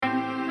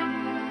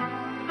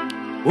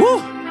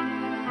Woo!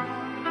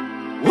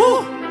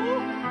 Woo!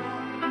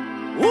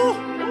 Woo!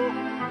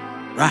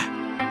 Right.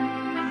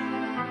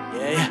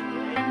 Yeah.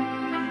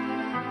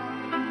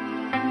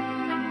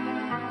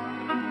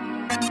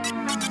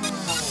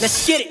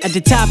 Let's get it. At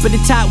the top of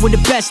the top, where the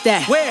best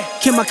at? Where?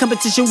 Kill my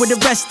competition with the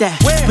rest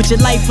at? Where? Put your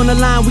life on the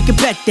line, we can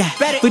bet that.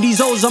 Bet it. For these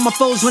O's on my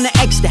foes wanna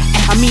X that.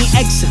 I mean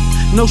X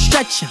 'em, no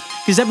stretch 'em.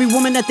 Cause every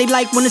woman that they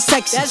like wanna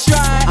sex 'em. That's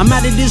right. I'm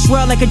out of this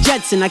world like a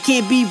Jetson. I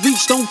can't be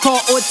reached, don't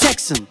call or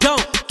text 'em.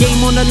 Don't.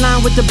 Game on the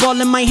line with the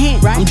ball in my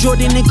hand. Right. I'm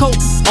Jordan and Kobe,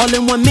 all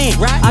in one man.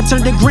 Right. I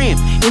turned a gram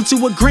into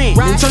a grand.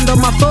 Right. And turned all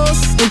my foes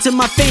into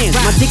my fans.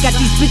 Right. My dick got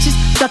these bitches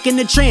stuck in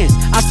the trance.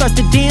 I start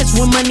to dance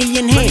with money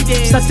in hand.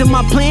 Stuck to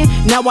my plan,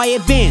 now I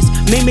advance.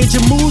 Made major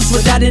moves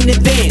without an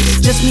advance.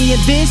 Just me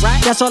and Vince,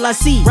 right. That's all I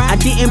see. Right. I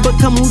didn't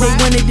become who they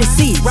wanted to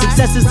see. Right.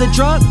 Success is a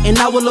drug, and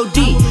I will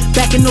OD.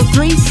 Back in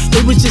 03,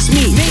 it was just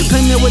me. They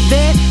claim that we're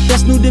there,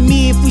 that's new to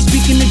me. If we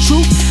speaking the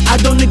truth, I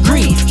don't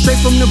agree. Straight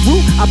from the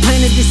root, I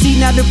planted the seed.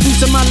 Now the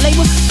fruits of my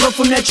labor grow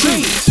from that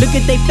tree. Look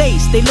at their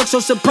face, they look so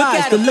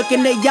surprised. The look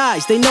in their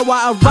eyes, they know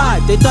I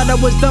arrived. They thought I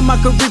was done, my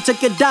career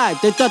took a dive.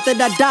 They thought that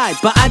I died,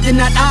 but I did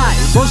not. I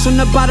rose from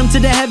the bottom to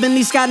the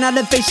heavenly sky. Now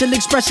the facial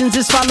expressions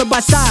is followed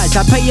by size.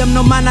 I pay them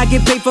no mind, I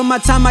get paid for my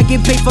time, I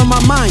get paid for my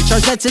mind.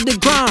 Charge that to the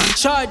grind.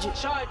 Charge it.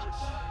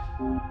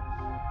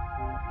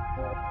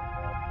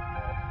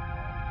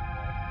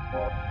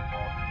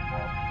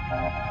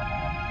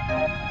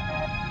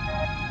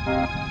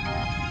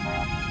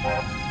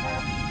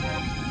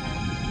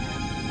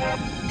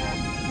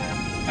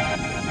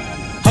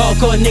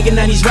 Hardcore nigga,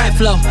 90s rap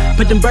flow.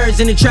 Put them birds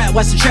in the trap,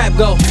 watch the trap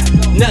go.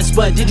 Nuts,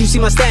 but did you see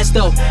my stats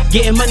though?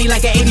 Getting money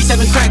like an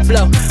 87 crack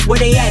flow. Where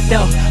they at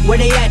though? Where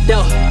they at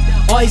though?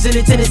 Always in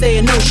attendance, they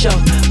a no-show.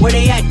 Where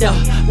they at though?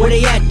 Where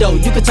they at though?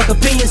 You can talk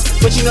opinions,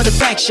 but you know the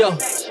facts show.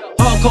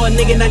 Hardcore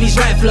nigga, 90s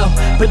rap flow.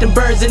 Put them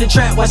birds in the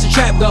trap, watch the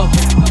trap go.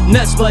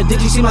 Nuts, but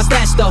did you see my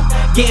stats though?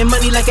 Getting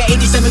money like an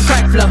 87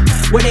 crack flow.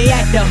 Where they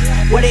at though?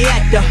 Where they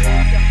at though?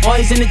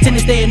 Always in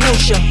attendance, they a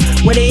no-show.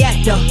 Where they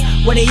at though?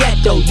 Where they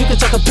at though? You can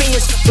talk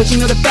opinions, but you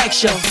know the facts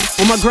show.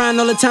 On my grind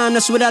all the time,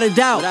 that's without a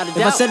doubt. If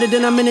I said it,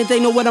 then I'm in it, they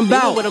know what I'm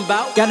about.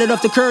 Got it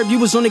off the curb, you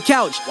was on the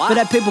couch. Wow. For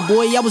that paper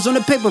boy, I was on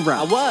the paper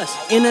route. I was.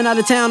 In and out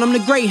of town, I'm the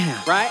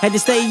Greyhound. Right. Had to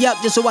stay up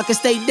just so I could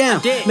stay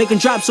down. Making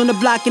drops on the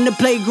block in the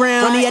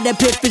playground. Right. Only at that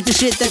piff is the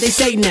shit that they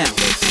say now.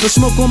 No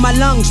smoke on my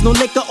lungs, no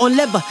liquor on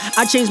liver.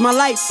 I changed my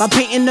life by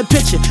painting the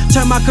picture.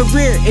 Turn my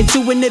career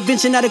into an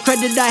invention. Now the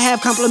credit I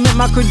have compliment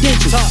my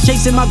credentials.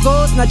 Chasing my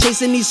goals, not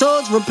chasing these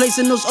swords.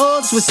 Replacing those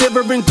odds with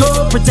silver and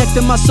gold.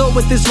 Protecting my soul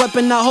with this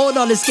weapon I hold.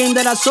 All this game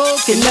that I sold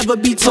can never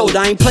be told.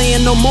 I ain't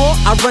playing no more,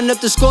 I run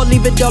up the score,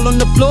 leave it all on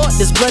the floor.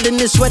 This blood and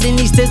this sweat and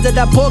these tears that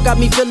I pour got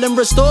me feeling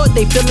restored.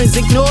 They feelings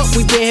ignored,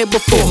 we been here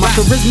before. My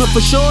charisma for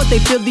sure, they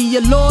feel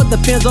the allure. The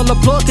fans all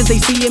applaud cause they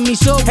seeing me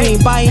so. We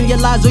ain't buying your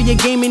lies or your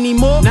game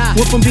anymore.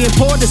 Went from being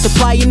poor to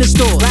supply in the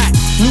store.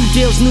 New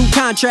deals, new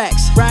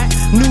contracts.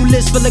 New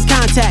list full of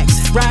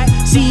contacts.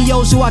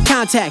 CEOs who I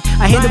contact.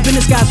 I handle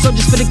business guys,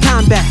 soldiers for the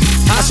combat.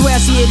 I swear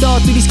I see it all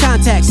through these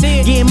contacts.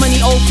 Getting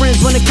money, old friends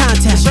wanna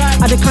contact.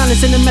 I decline to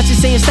send a message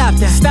saying stop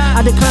that.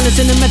 I decline to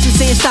send a message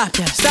saying stop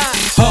that.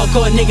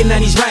 Hardcore nigga,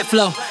 90s rap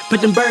flow.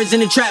 Put them birds in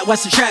the trap,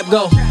 watch the trap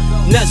go.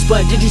 Nuts,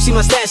 but did you see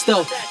my stats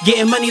though?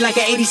 Getting money like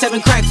an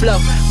 87 crack flow.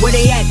 Where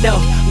they at though?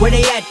 Where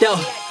they at though?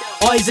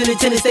 Always in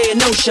attendance, they a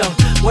no-show.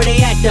 Where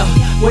they at though?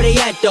 Where they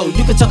at though?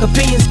 You can talk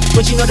opinions,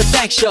 but you know the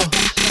facts show.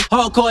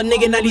 Hardcore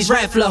nigga, 90s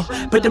rap flow.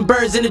 Put them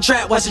birds in the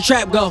trap, watch the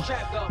trap go.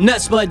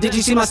 Nuts, but did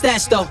you see my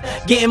stats though?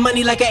 Getting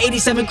money like an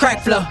 87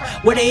 crack flow.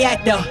 Where they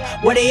at though?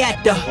 Where they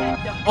at though?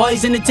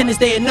 Always in attendance,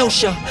 they a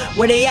no-show.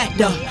 Where they at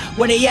though?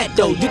 Where they at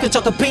though? You can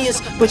talk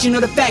opinions, but you know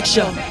the facts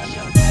show.